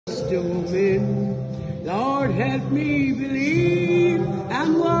just a woman. Lord, help me believe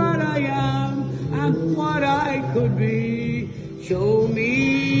I'm what I am and what I could be. Show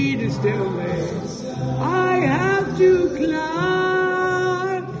me the stairway I have to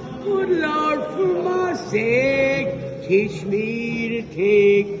climb. But Lord, for my sake, teach me to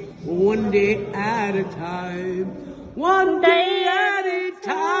take one day at a time. One day at a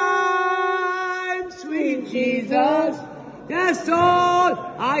time, sweet Jesus. That's all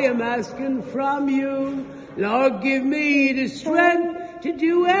I am asking from you. Lord, give me the strength to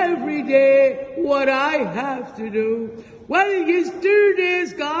do every day what I have to do. Well,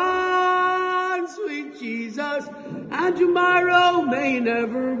 yesterday's gone, sweet Jesus, and tomorrow may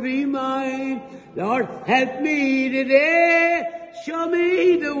never be mine. Lord, help me today, show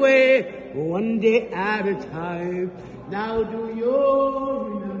me the way, one day at a time. Now do you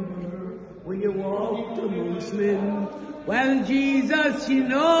remember when you walked amongst men? Well, Jesus, you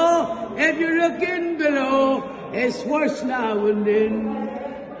know, if you're looking below, it's worse now and then.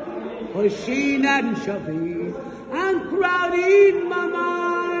 For Sheen and Shovey and crowding my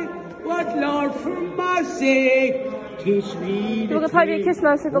mind. But Lord, for my sake, teach me to take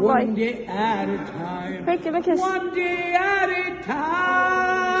one day at a time. One day at a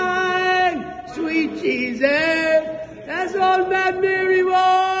time, sweet Jesus. That's all that Mary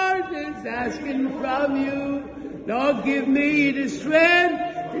Ward is asking from you. Lord, give me the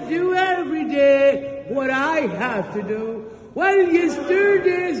strength to do every day what I have to do. Well,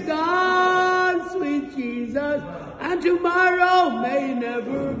 yesterday's gone, sweet Jesus, and tomorrow may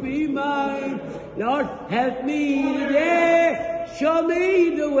never be mine. Lord, help me today, show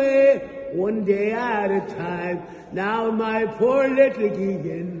me the way, one day at a time. Now my poor little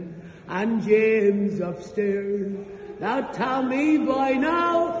Keegan and James upstairs. Now Tommy boy,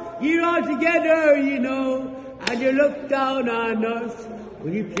 now you're all together, you know, and you look down on us.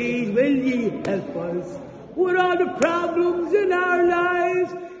 Will you please, will you help us with all the problems in our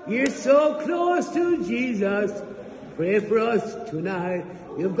lives? You're so close to Jesus. Pray for us tonight.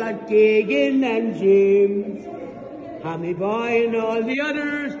 You've got Keegan and James, Tommy boy and all the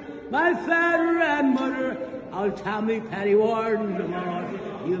others, my father and mother, old Tommy, Paddy Warden, them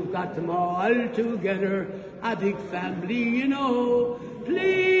all. You've got them all together, a big family, you know.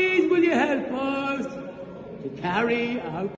 Please, will you help us to carry out